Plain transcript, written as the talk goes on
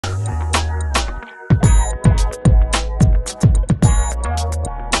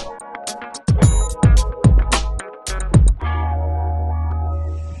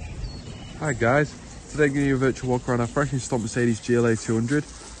Hi guys, today I'm giving you a virtual walk around our freshly stocked Mercedes GLA 200.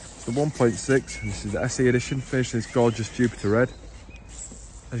 It's the 1.6, and this is the SE edition, finished in this gorgeous Jupiter red.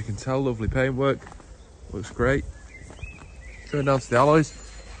 As you can tell, lovely paintwork, looks great. Going down to the alloys,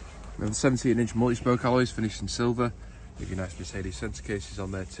 we have the 17-inch multi-spoke alloys finished in silver. Give you nice Mercedes centre cases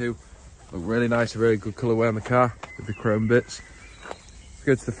on there too. Look really nice, a really good colourway on the car with the chrome bits. Let's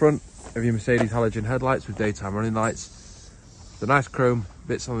go to the front of your Mercedes halogen headlights with daytime running lights. The nice chrome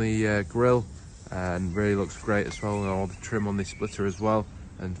bits on the grille, and really looks great as well, and all the trim on the splitter as well,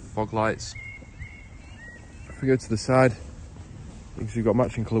 and fog lights. If we go to the side, you've got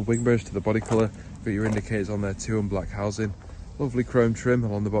matching coloured wing mirrors to the body colour, got your indicators on there too, and black housing. Lovely chrome trim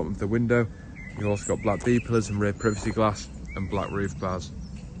along the bottom of the window. You've also got black B-pillars and rear privacy glass and black roof bars.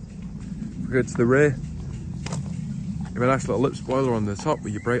 If we go to the rear, you have a nice little lip spoiler on the top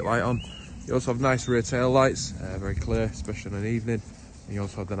with your brake light on. You also have nice rear tail lights, very clear, especially on an evening. And you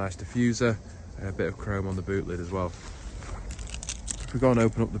also have the nice diffuser, and a bit of chrome on the boot lid as well. If we go and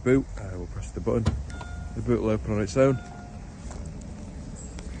open up the boot, we'll press the button. The boot will open on its own.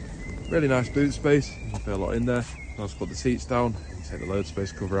 Really nice boot space, you can fit a lot in there. You can also put the seats down, you can take the load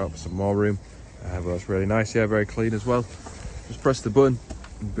space cover out for some more room. But that's really nice, yeah, very clean as well. Just press the button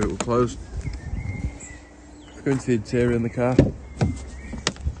and the boot will close. If we go into the interior in the car,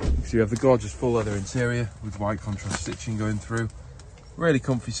 so you have the gorgeous full leather interior with white contrast stitching going through. Really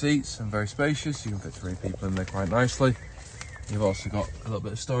comfy seats and very spacious. You can fit 3 people in there quite nicely. You've also got a little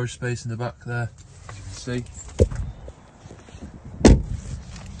bit of storage space in the back there, as you can see.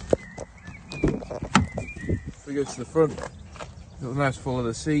 If we go to the front, you've got a nice full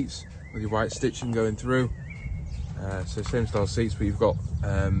leather seats with your white stitching going through. So same style seats, but you've got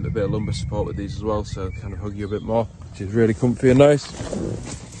a bit of lumbar support with these as well, so they kind of hug you a bit more, which is really comfy and nice.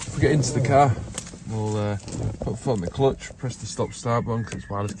 If we get into the car, we'll put foot on the clutch, press the stop start button because it's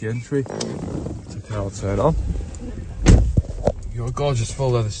wireless key entry. The car will turn on. You've got a gorgeous full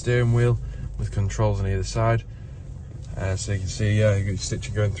leather steering wheel with controls on either side. So you can see, you've got your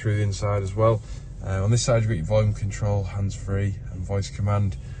stitching going through the inside as well. On this side you've got your volume control, hands-free and voice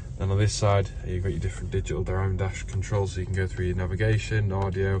command. Then on this side you've got your different digital driving dash controls, so you can go through your navigation,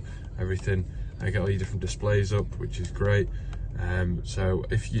 audio, everything. You get all your different displays up, which is great. So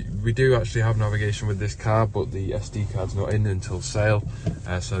we do actually have navigation with this car, but the SD card's not in until sale,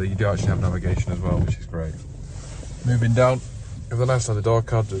 so you do actually have navigation as well, which is great. Moving down, you have the nice leather door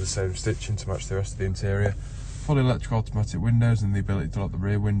cards with the same stitching to match the rest of the interior. Fully electric automatic windows and the ability to lock the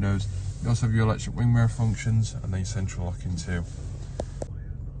rear windows. You also have your electric wing mirror functions and then your central locking too.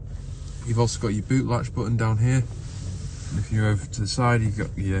 You've also got your boot latch button down here. And if you go over to the side, you've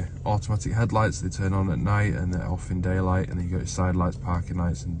got your automatic headlights. They turn on at night and they're off in daylight, and then you've got your side lights, parking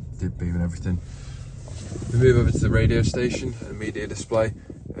lights and dip beam and everything. We move over to the radio station and media display.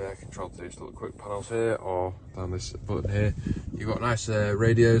 Control to these little quick panels here, or down this button here. You've got nice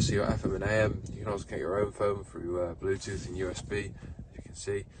radios, so you've got FM and AM. You can also get your own phone through Bluetooth and USB, as you can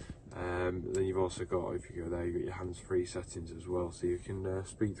see. Then you've also got, if you go there, you've got your hands-free settings as well, so you can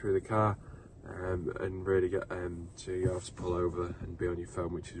speak through the car. And really get so you have to pull over and be on your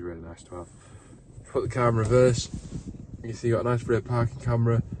phone, which is really nice to have. Put the car in reverse, you see you got a nice rear parking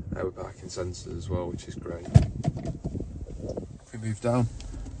camera with parking sensors as well, which is great. If we move down,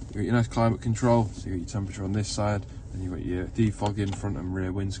 you've got your nice climate control, so you got your temperature on this side, and you've got your defogging front and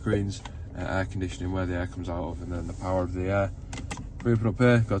rear windscreens, air conditioning where the air comes out of, and then the power of the air. Moving up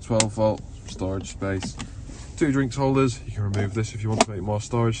here, got 12 volt storage space, 2 drinks holders. You can remove this if you want to make more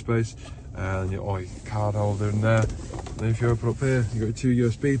storage space. And your card holder in there. And then if you open up here, you've got 2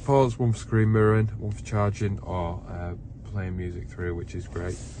 USB ports, one for screen mirroring, one for charging or playing music through, which is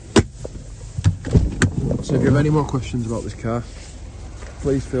great. So if you have any more questions about this car,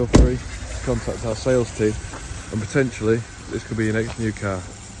 please feel free to contact our sales team, and potentially this could be your next new car.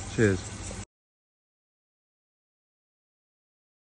 Cheers.